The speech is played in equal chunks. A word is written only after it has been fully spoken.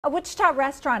A Wichita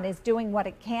restaurant is doing what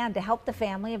it can to help the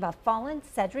family of a fallen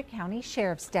Sedgwick County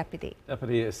Sheriff's deputy.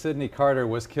 Deputy Sydney Carter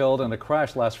was killed in a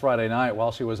crash last Friday night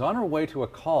while she was on her way to a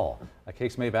call.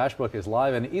 KAKE's Maeve Ashbrook is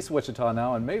live in East Wichita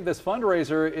now, and Maeve, this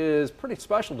fundraiser is pretty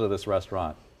special to this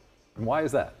restaurant. And why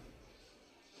is that?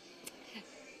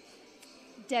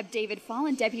 David,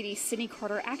 fallen Deputy Sydney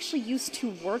Carter actually used to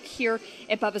work here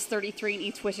at Bubba's 33 in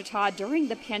East Wichita during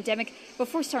the pandemic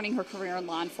before starting her career in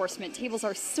law enforcement. Tables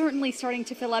are certainly starting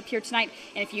to fill up here tonight,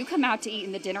 and if you come out to eat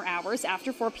in the dinner hours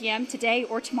after 4 p.m. today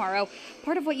or tomorrow,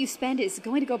 part of what you spend is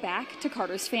going to go back to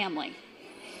Carter's family.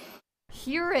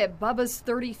 Here at Bubba's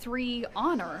 33,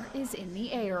 honor is in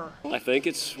the air. I think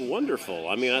it's wonderful.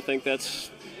 I mean, I think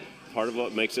that's part of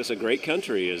what makes this a great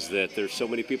country, is that there's so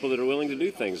many people that are willing to do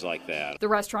things like that. The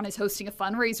restaurant is hosting a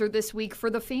fundraiser this week for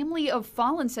the family of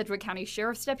fallen Sedgwick County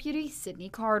Sheriff's Deputy Sydney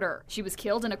Carter. She was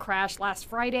killed in a crash last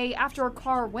Friday after a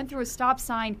car went through a stop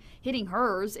sign, hitting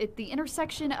hers at the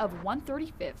intersection of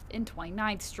 135th and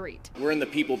 29th Street. We're in the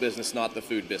people business, not the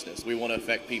food business. We want to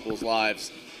affect people's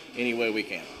lives any way we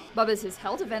can. Bubba's has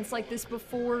held events like this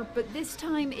before, but this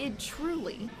time it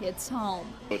truly hits home.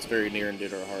 It's very near and dear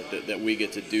to our heart that we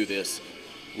get to do this.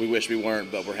 We wish we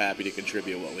weren't, but we're happy to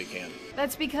contribute what we can.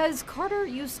 That's because Carter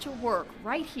used to work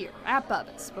right here at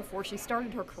Bubba's before she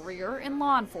started her career in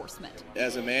law enforcement.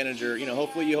 As a manager,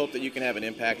 hopefully you hope that you can have an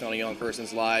impact on a young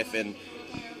person's life and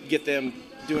get them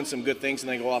doing some good things, and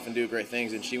they go off and do great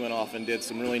things, and she went off and did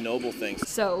some really noble things.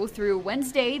 So through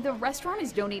Wednesday, the restaurant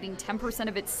is donating 10%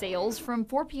 of its sales from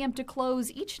 4 p.m. to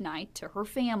close each night to her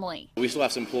family. We still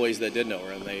have some employees that did know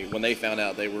her, and when they found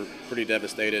out, they were pretty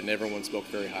devastated, and everyone spoke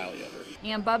very highly of her.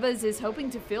 And Bubba's is hoping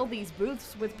to fill these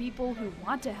booths with people who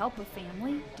want to help a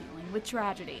family dealing with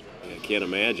tragedy. I can't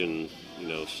imagine,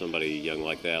 somebody young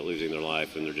like that losing their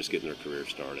life and they're just getting their career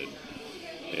started.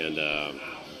 And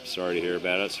sorry to hear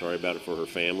about it. Sorry about it for her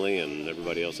family and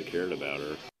everybody else that cared about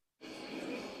her.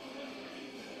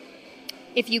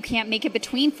 If you can't make it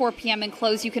between 4 p.m. and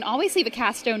close, you can always leave a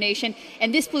cash donation.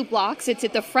 And this blue block sits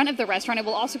at the front of the restaurant. It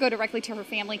will also go directly to her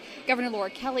family. Governor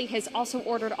Laura Kelly has also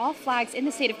ordered all flags in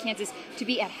the state of Kansas to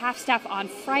be at half-staff on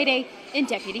Friday in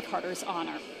Deputy Carter's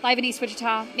honor. Live in East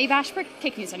Wichita, Maeve Ashbrook,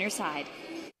 KAKE News on your side.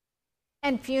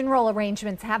 And funeral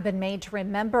arrangements have been made to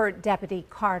remember Deputy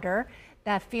Carter.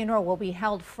 That funeral will be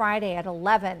held Friday at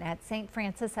 11 at St.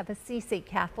 Francis of Assisi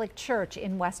Catholic Church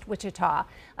in West Wichita.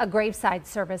 A graveside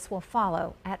service will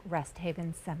follow at Rest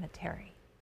Haven Cemetery.